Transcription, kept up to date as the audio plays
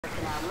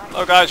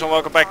Hello guys and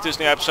welcome back to this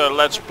new episode of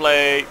Let's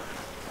Play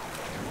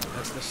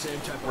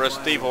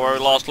Resident Evil. Where we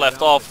last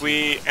left off,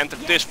 we entered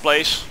this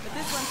place.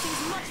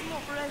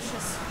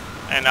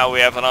 And now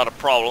we have another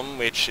problem,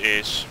 which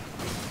is...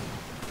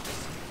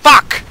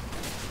 Fuck!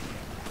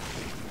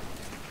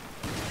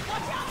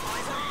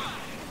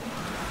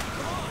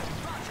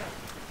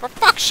 For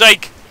fuck's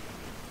sake!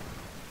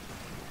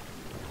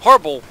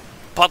 Horrible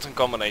button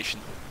combination.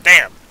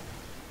 Damn!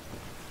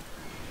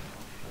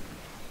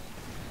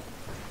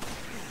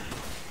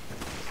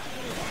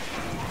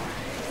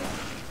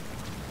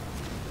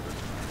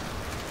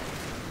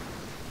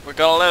 We're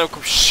gonna let him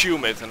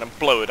consume it and then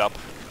blow it up.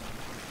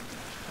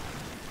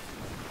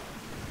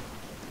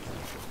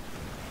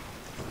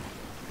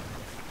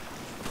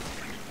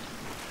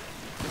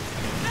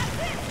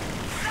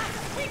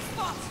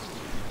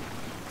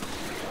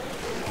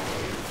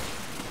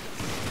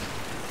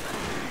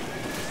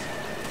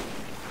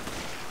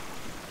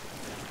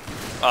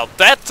 Well,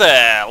 that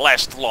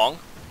lasted long.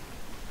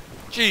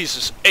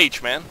 Jesus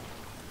H, man.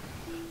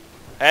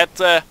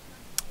 Had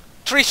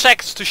 3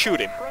 seconds to shoot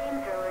him.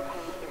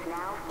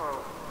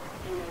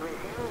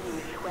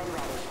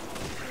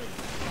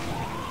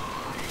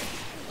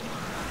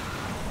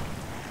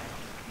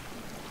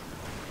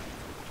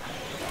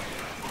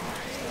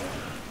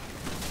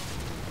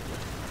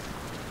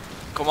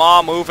 Come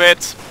on, move it,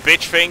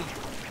 bitch thing.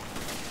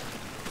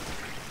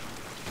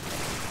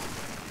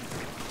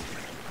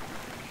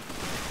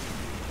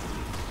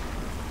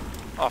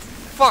 Oh,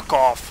 fuck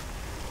off.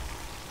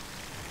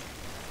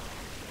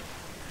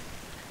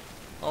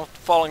 Not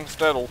falling for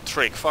that old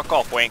trick. Fuck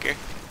off, wanker.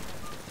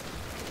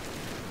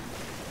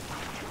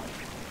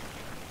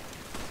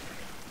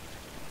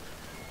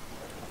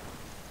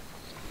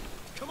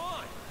 Come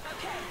on.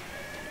 Okay.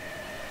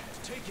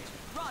 Take it.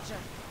 Roger.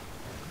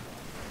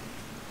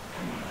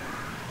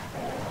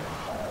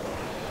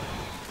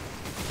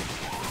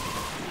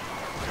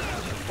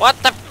 What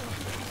the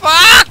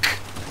fuck?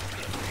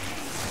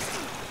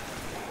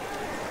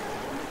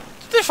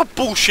 What's this for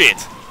bullshit?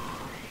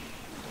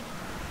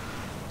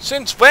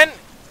 Since when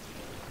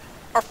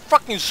are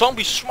fucking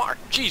zombies smart?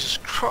 Jesus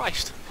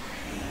Christ.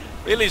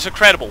 Really is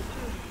incredible.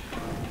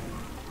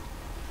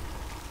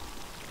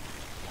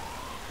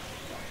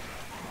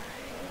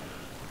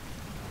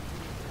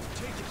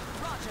 Take it.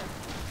 Roger.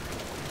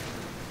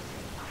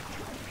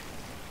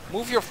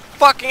 Move your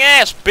fucking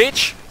ass,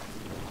 bitch.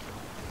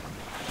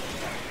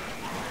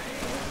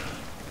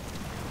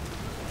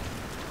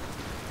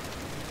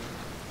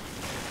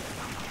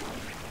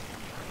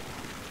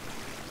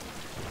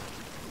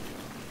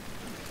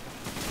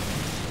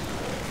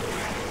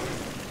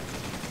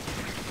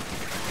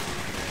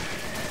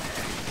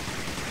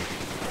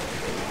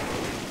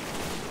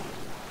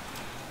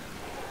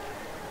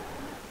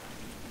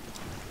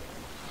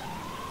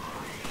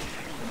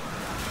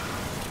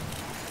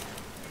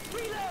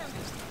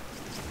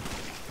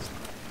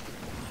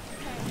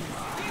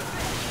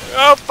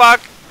 Oh fuck!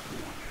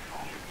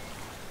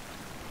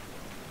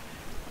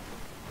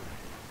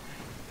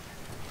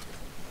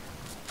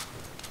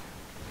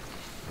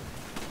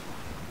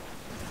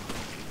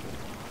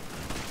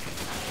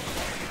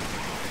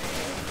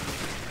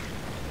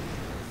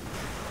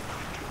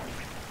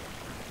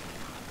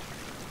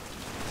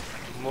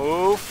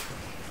 Move.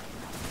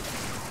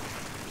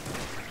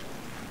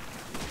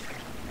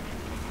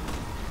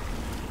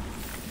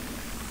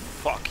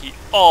 Fuck, he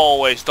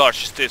always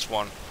dodges this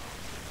one.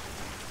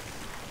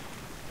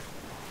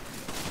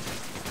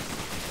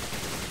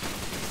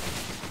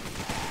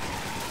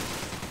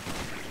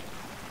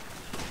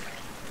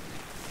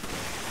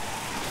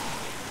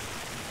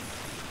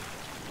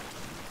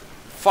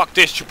 Fuck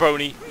this,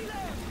 jabroni.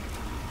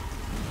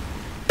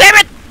 Damn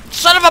it!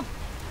 Son of a...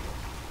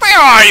 Where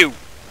are you?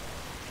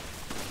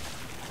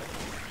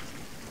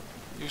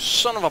 You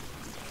son of a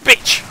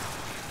bitch!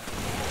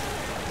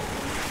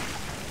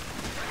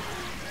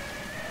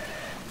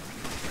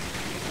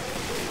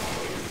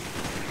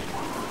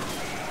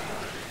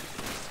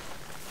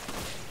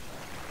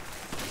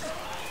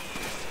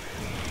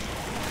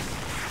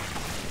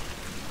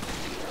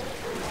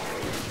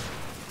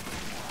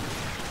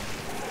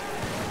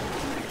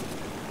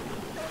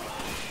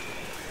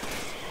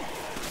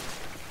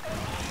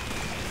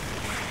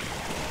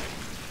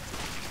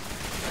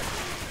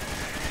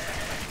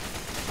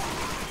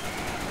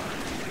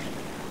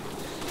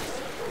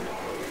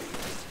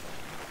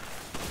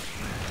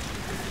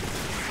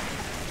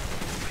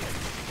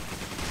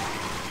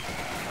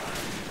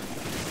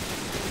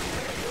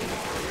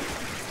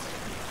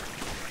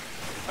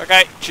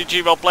 Okay,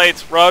 GG, well played,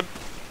 run.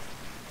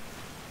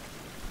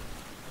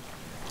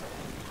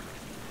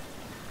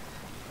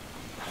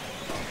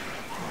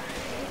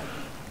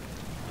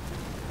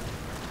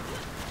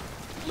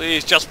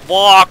 Please just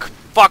walk,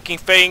 fucking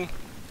thing.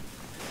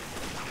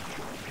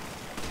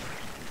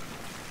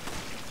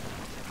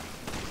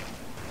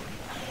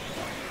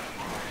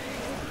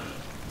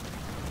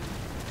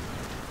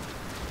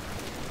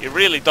 He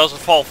really doesn't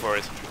fall for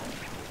it.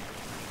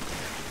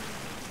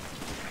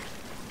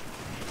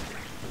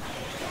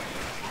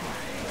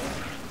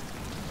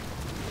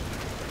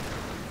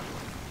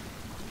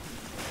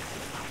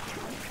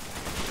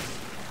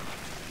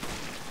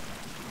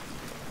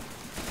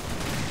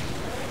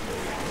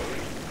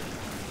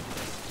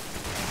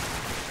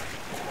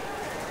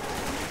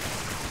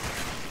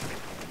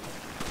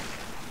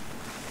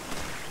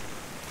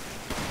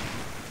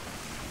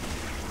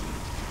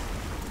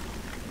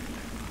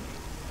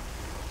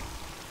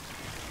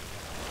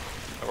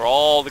 For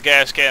all the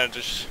gas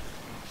cannons.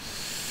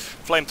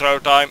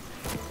 Flamethrower time.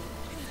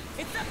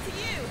 It's up to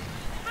you.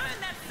 Burn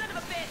that son of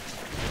a bitch.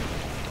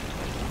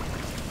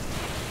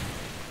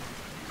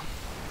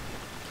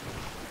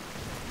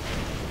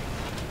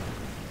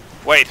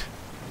 Wait.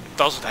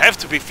 Does it have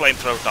to be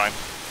flamethrower time?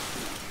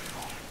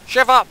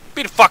 Sheva,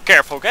 be the fuck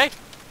careful, okay?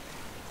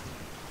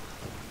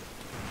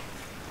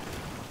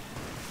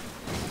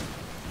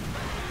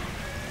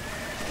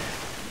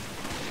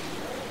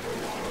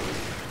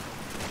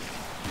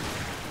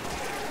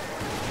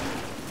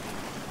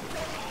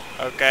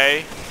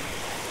 Okay.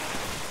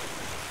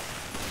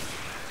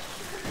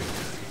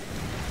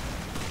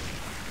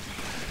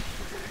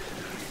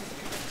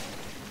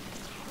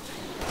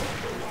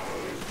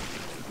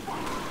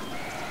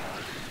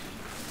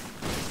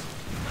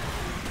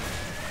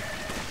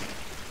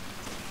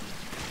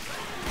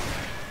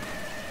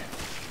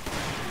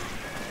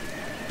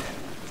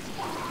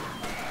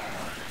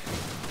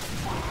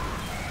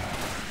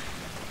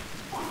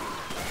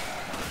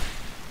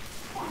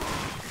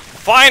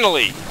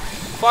 Finally!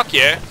 Fuck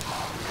yeah.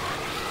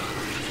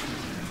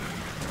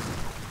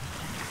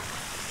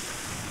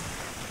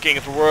 King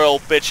of the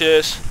world,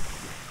 bitches.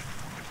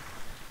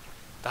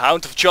 The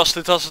Hound of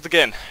Justice does it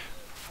again.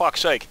 Fuck's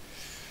sake.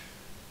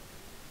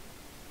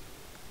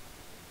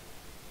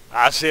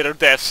 Ah, 0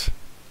 deaths.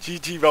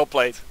 GG, well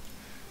played.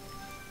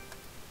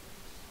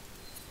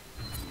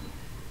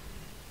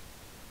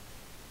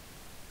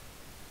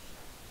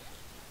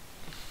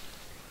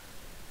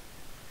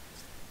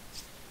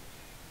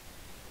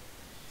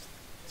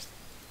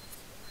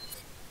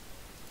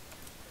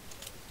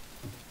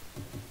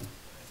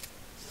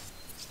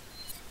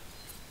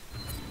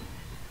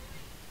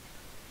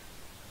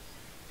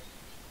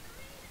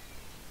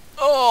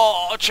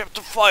 Oh,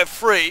 chapter 5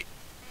 free.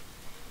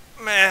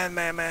 Man.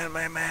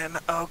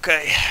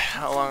 Okay.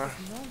 How long?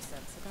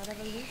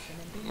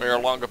 We're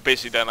longer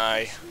busy than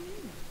I.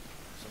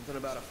 Something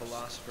about a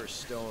philosopher's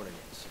stone and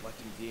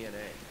selecting DNA.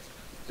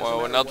 Well,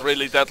 we're not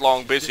really that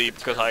long busy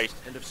because I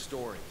End of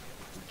story.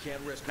 We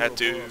can't risk had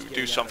to Ouroboros do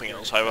getting something out of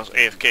else. there. I was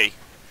AFK.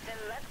 Then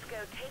let's go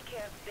take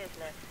care of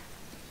business.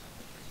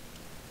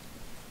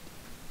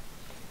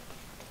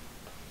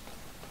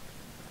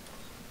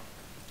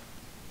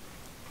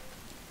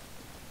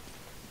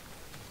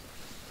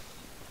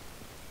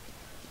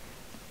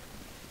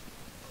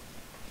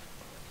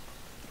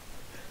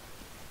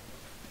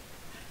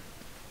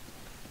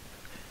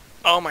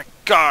 Oh my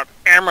god,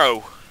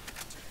 ammo!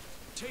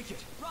 Take it.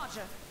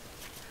 Roger.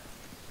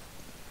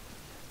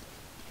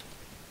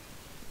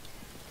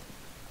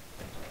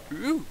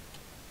 Ooh.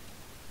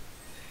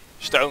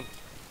 Stone.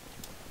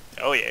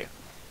 Oh yeah.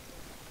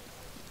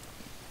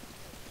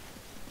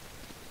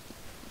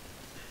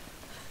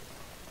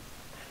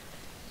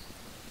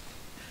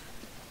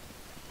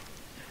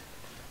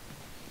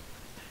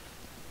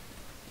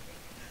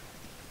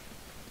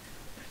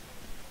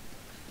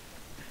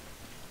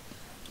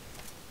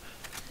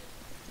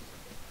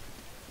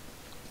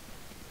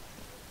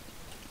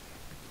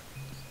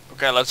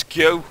 Okay, let's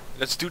go.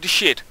 Let's do the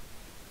shit.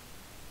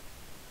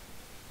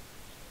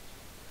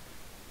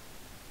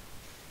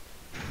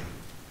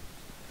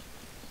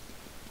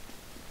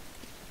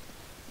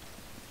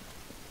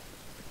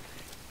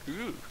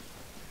 Ooh.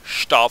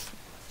 Stuff.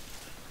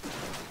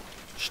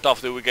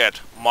 Stuff do we get?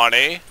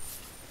 Money.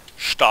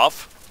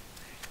 Stuff.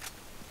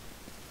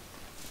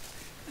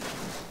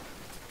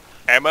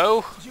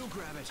 Ammo. You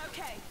grab it.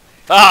 Okay.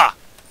 Ah!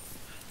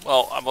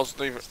 Well, I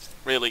wasn't even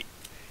really...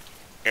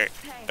 Here,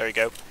 there you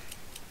go.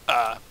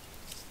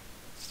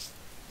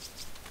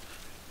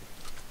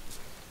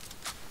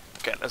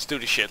 Okay, let's do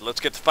this shit. Let's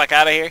get the fuck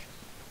out of here.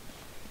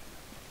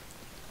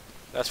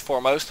 That's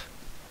foremost.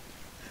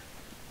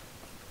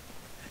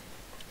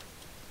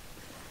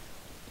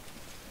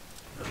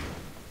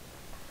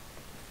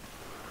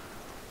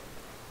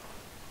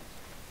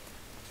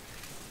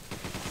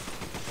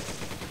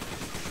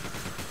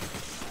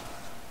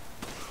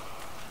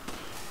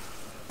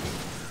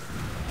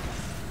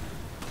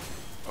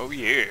 Oh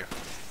yeah.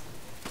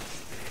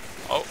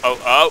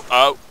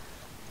 Oh.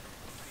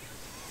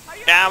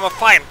 Yeah, I'm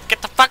fine.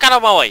 Get the fuck out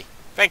of my way.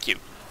 Thank you.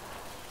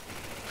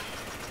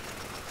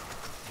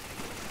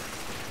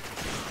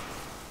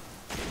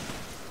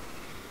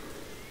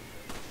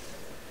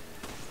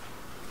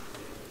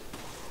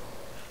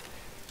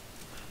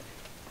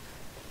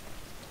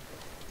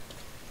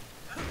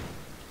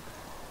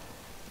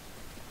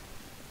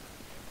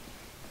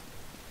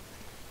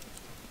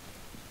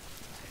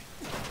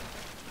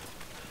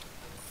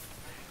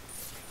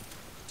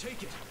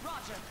 Take it.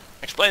 Roger.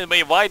 Explain to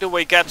me, why do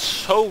we get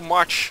so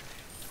much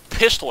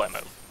pistol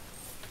ammo?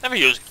 Never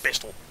used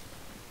pistol.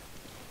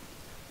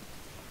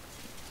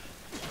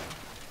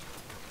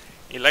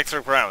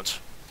 Electric rounds.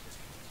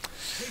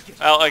 Take it.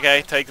 Well,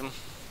 okay, take them.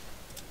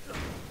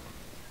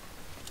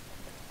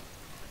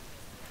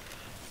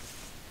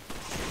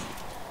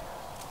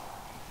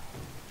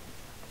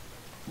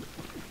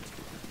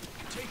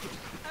 Take it.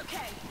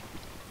 Okay.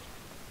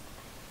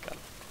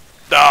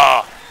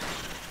 Ah!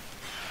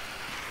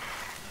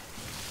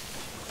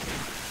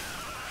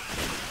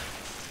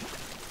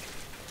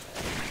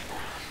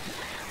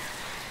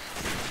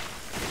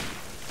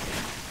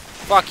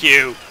 Fuck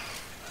you.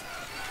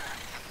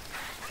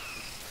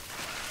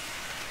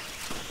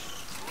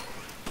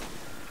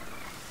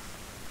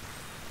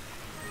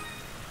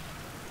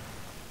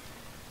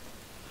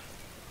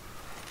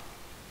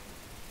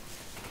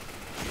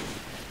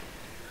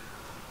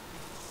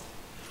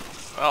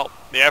 Well,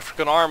 the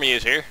African army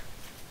is here.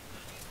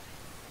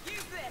 Use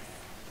this.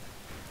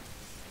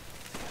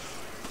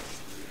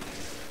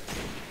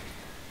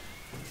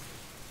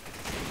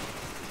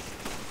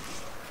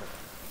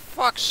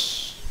 Fucks.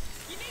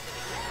 You need to be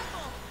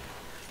careful.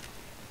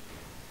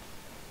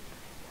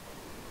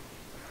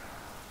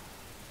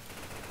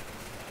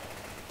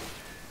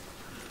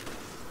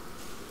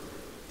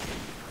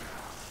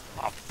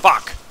 Oh,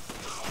 fuck.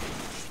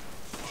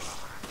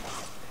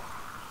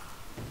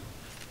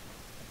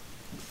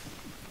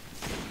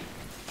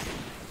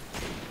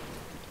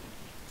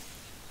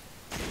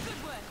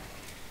 Good work.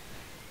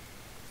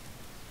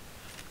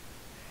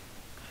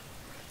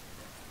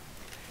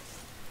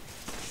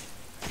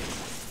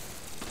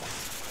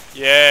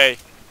 Yay.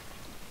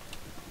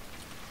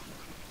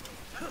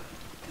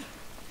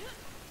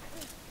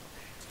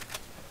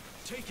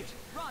 Take it.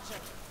 Roger.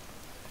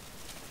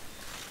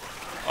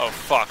 Oh,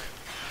 fuck.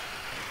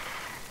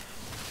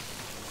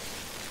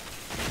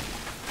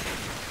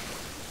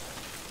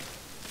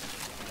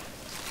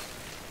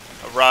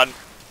 Run.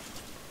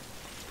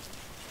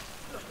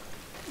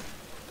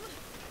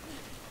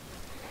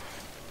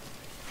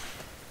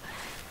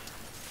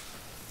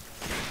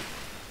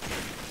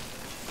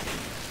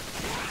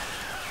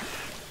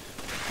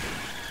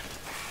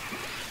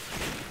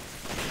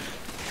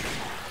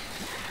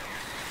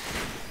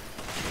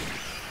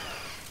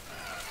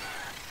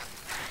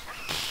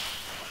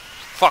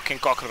 Fucking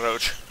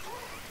cockroach.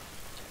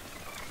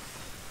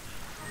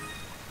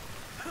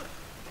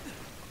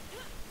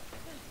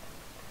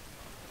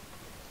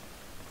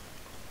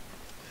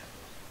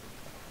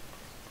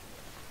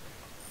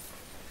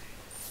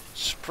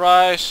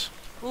 Surprise.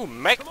 Ooh,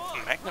 magnum.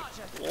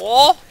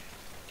 Whoa.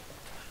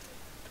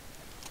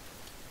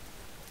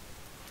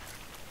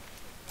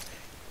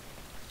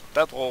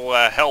 That will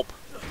help.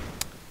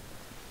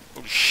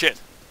 Oh shit.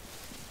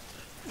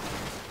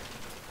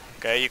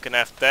 Okay, you can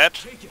have that.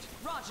 Take it.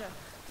 Roger.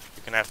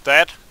 You can have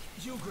that.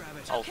 You grab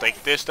it. I'll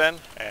take this then,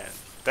 and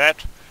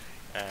that,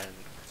 and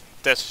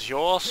this is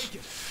yours, Take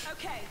it.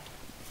 Okay.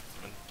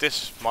 and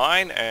this is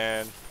mine,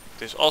 and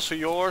this is also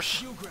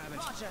yours. You grab it.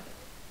 Roger.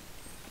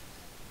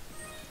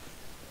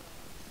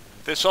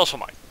 This is also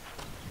mine.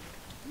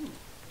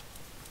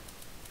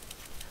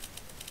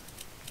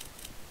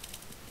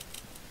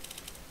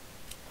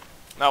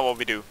 Now what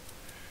we do?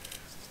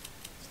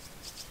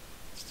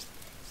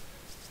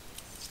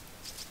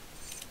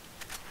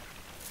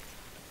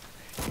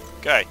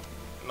 Okay,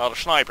 another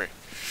sniper.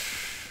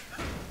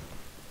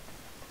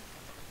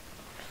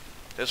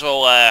 This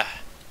will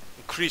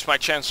increase my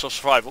chance of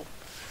survival.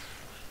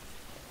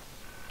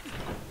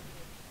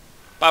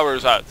 Power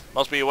is out.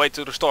 Must be a way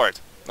to restore it.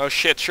 No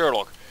shit,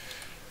 Sherlock.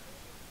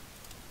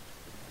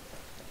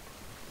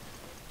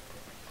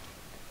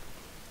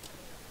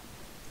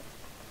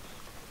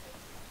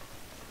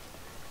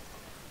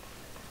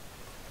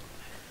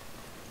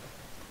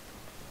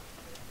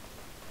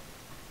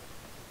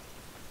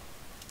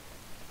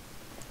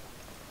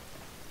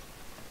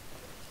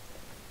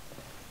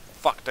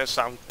 Fuck, that's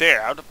down there.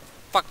 How the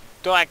fuck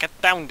do I get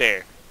down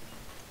there?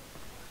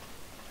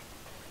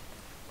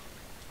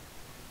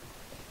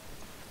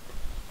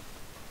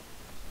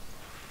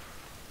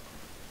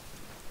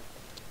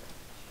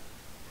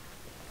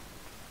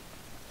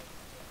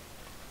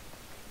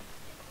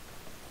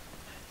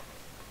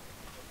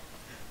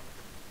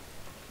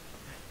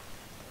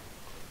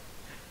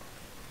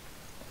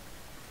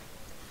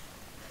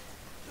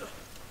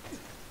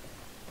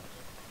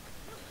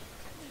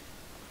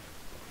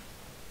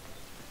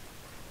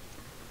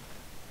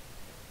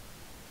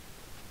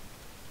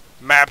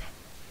 Map.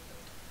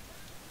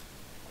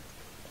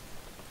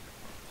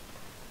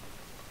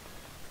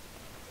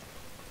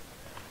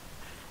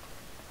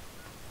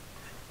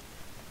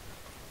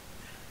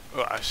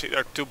 Oh, I see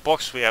there are two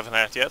boxes we haven't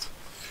had yet.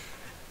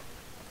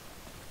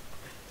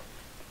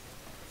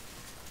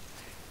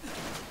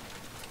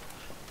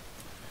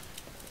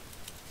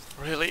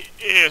 Really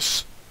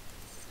is.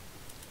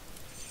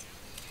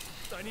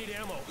 I need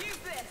ammo. Use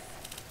this.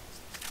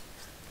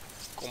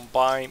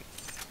 Combine.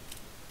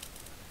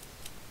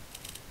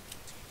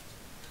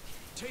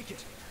 Take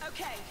it.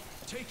 Okay.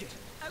 Take it.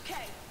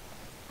 Okay.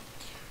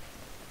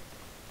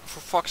 For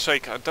fuck's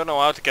sake, I don't know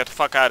how to get the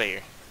fuck out of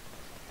here.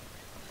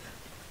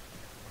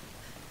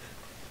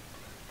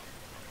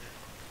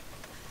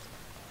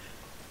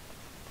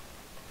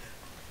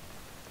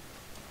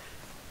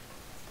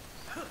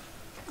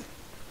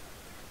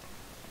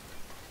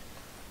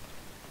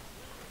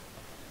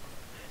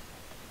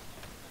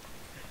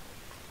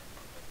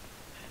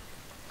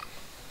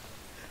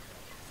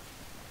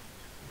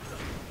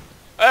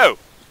 Oh,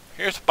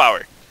 here's the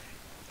power.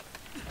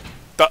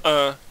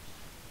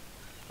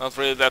 Not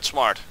really that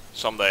smart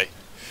someday.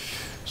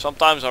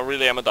 Sometimes I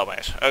really am a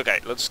dumbass. Okay,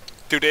 let's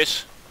do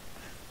this.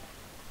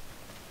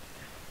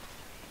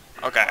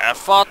 Okay, I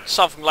thought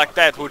something like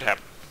that would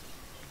happen.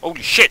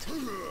 Holy shit! What's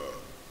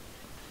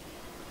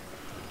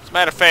the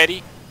matter,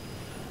 fatty?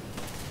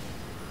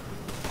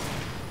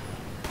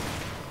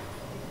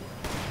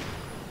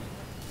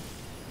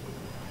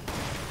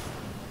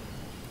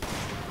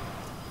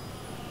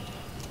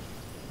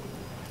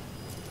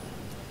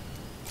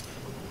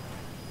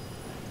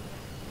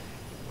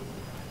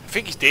 I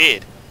think he's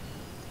dead.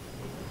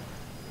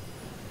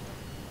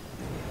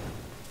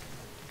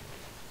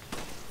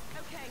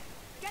 Okay,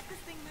 get this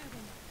thing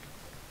moving.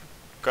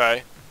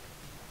 Okay.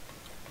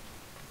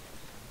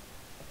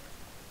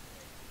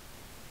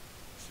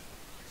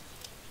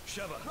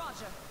 Sheva.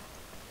 Roger.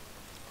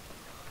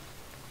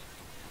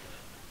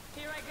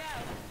 Here I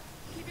go.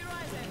 Keep your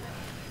eyes open.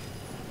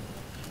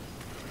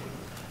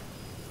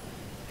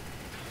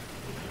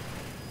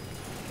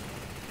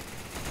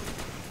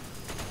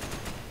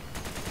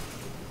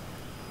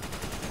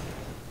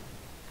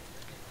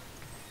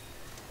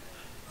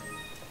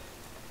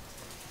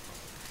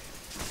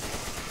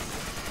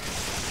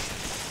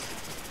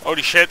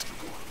 Holy shit.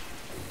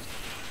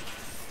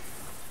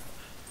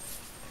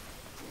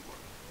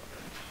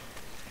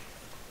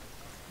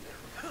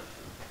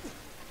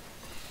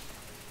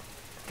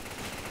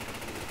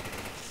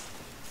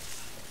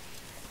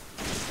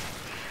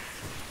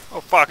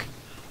 Oh fuck.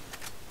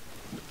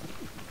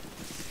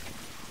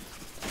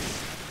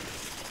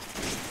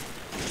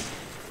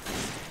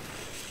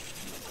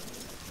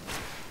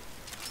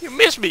 You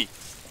missed me.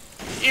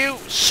 You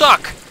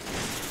suck.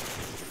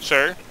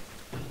 Sir.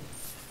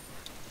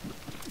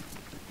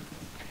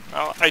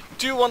 Now, I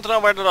do want to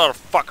know where that other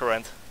fucker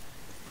went.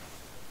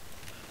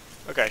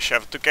 Okay,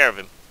 Chef took care of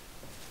him.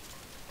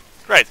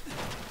 Great.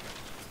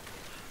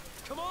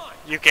 Come on.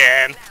 You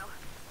can.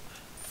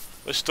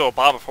 We're still a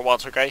barber for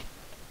once, okay?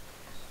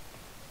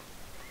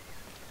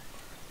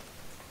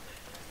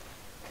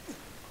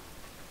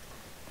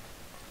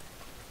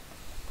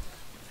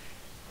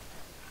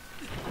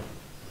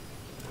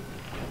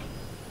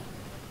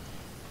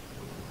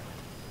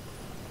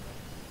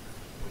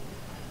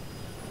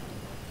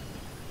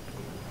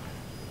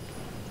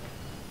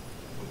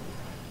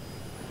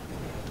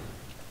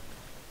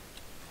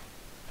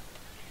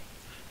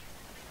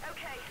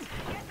 Okay,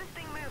 get this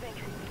thing moving.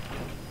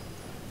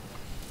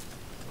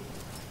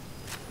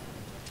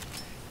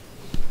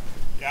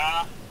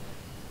 Ja.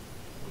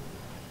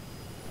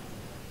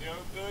 Yo,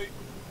 dude.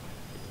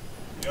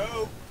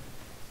 Yo.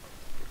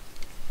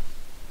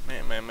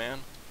 Man.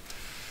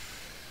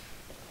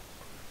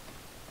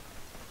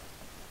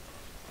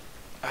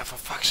 Ah, for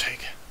fuck's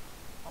sake.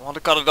 I want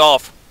to cut it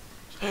off.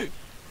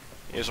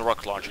 Here's a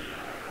rocket launcher.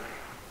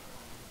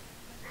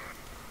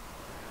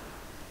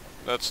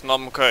 That's not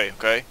okay,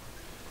 okay?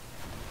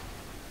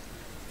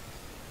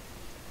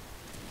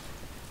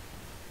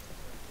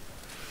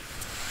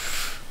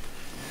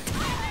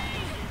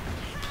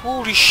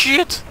 Holy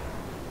shit!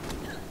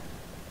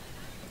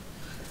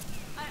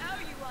 I owe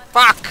you one.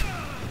 Fuck!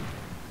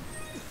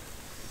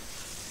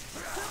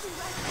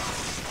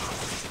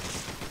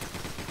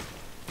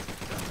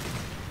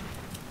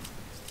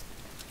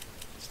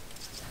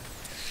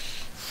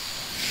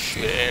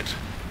 Shit.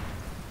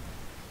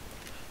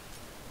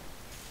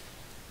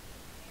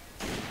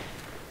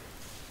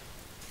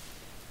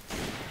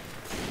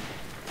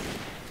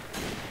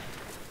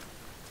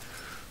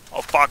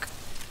 Oh fuck.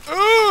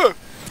 Ugh!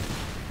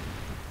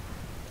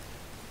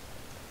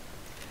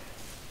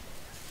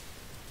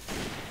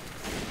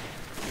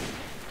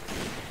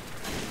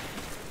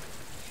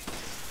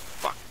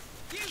 Fuck.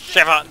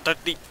 Sheva,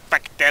 don't need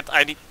back that.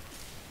 I need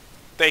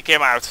take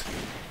him out.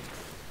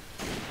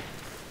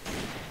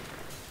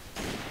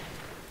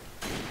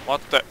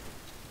 What the?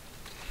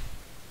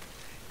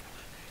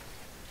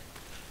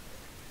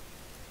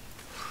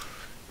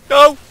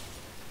 No!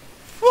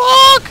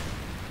 Fuck!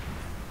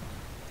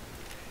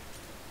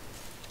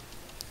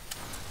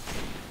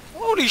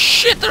 Holy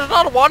shit, there's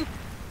another one!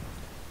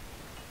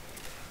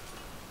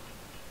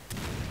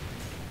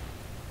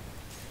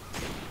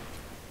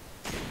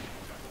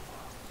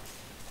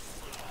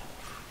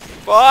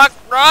 Fuck,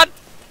 run!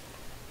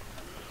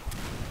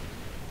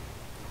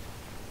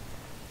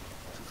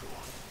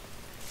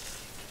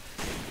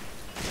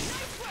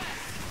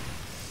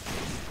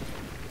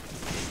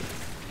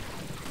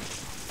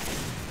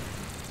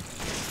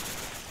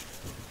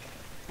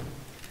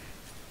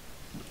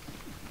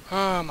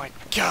 Oh my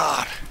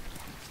god.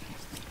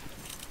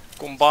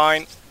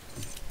 Combine.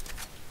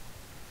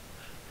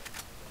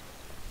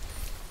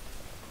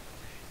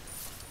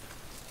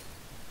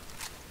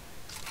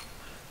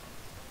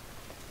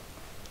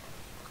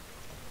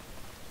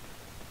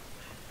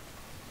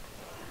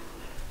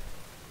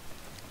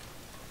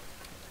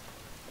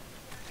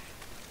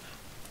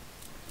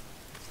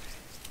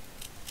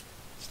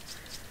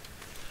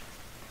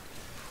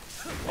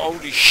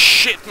 Holy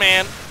shit,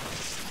 man.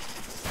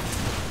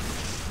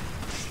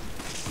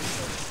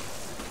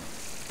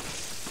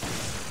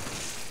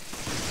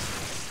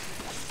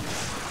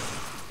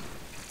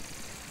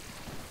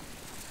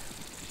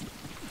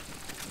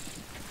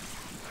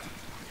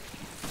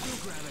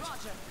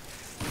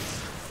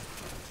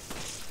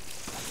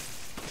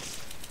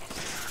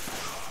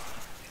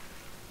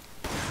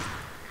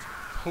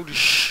 Holy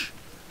sh!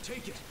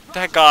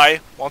 That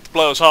guy wants to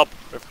blow us up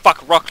with a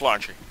fucking rocket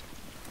launcher.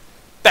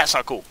 That's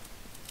not cool.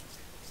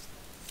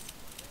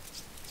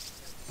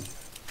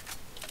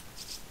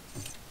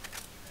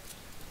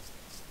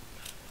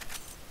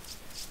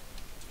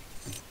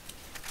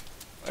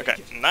 Okay,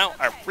 now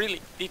I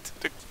really need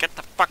to get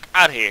the fuck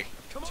out of here.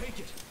 Come on. Take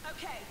it.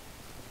 Okay.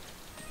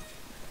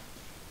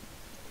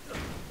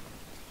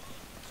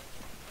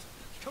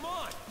 Come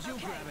on. You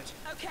Okay. grab it.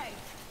 Okay.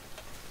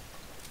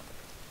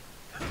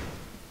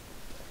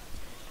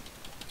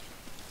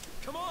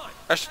 Come on.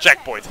 There's the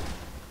checkpoint.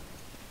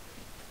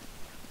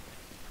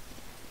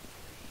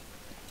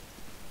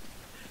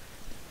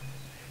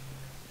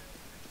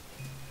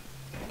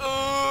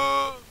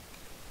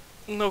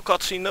 No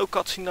cutscene, no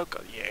cutscene, no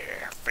cutscene.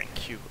 Yeah,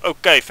 thank you.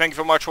 Okay, thank you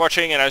very much for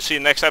watching, and I'll see you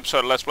next episode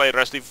of Let's Play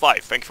Resident Evil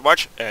 5. Thank you very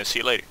much, and see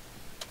you later.